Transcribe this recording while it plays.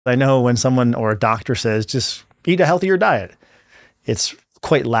I know when someone or a doctor says, just eat a healthier diet, it's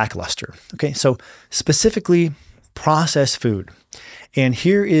quite lackluster. Okay, so specifically processed food. And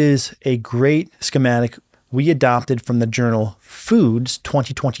here is a great schematic we adopted from the journal Foods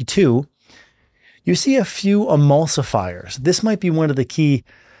 2022. You see a few emulsifiers. This might be one of the key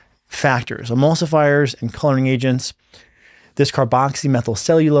factors. Emulsifiers and coloring agents, this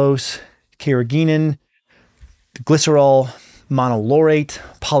carboxymethylcellulose, carrageenan, glycerol, monolaurate,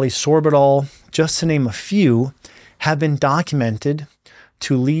 polysorbitol, just to name a few, have been documented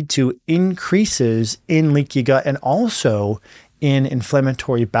to lead to increases in leaky gut and also in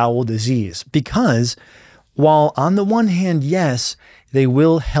inflammatory bowel disease. Because while on the one hand, yes, they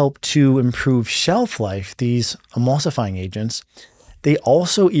will help to improve shelf life, these emulsifying agents, they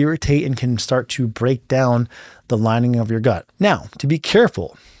also irritate and can start to break down the lining of your gut. Now, to be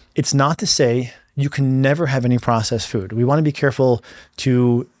careful, it's not to say you can never have any processed food. We want to be careful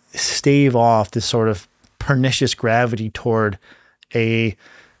to stave off this sort of pernicious gravity toward a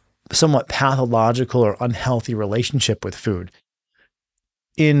somewhat pathological or unhealthy relationship with food.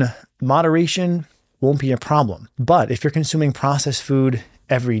 In moderation, won't be a problem. But if you're consuming processed food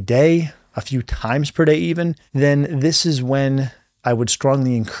every day, a few times per day even, then this is when I would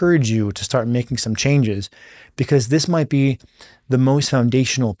strongly encourage you to start making some changes, because this might be the most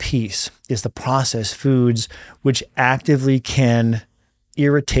foundational piece, is the processed foods, which actively can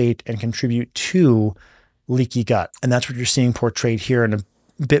irritate and contribute to leaky gut. And that's what you're seeing portrayed here in a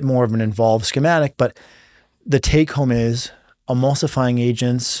bit more of an involved schematic. But the take home is emulsifying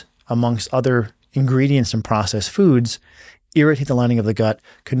agents, amongst other ingredients in processed foods, irritate the lining of the gut,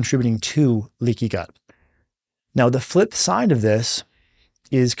 contributing to leaky gut. Now, the flip side of this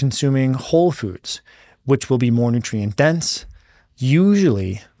is consuming whole foods, which will be more nutrient dense,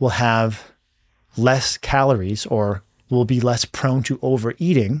 usually will have less calories or will be less prone to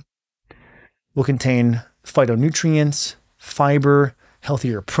overeating, will contain phytonutrients, fiber,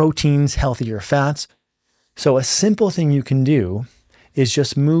 healthier proteins, healthier fats. So a simple thing you can do is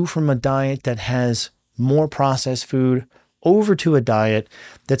just move from a diet that has more processed food over to a diet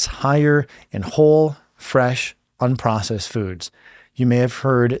that's higher in whole, fresh, unprocessed foods. You may have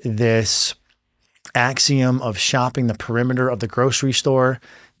heard this axiom of shopping the perimeter of the grocery store.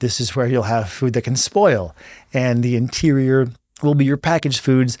 This is where you'll have food that can spoil, and the interior will be your packaged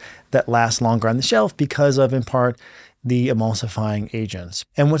foods that last longer on the shelf because of, in part, the emulsifying agents.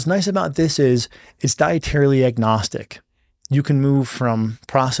 And what's nice about this is it's dietarily agnostic. You can move from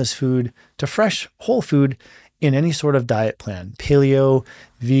processed food to fresh, whole food in any sort of diet plan: paleo,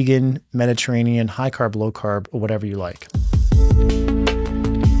 vegan, Mediterranean, high carb, low carb, or whatever you like.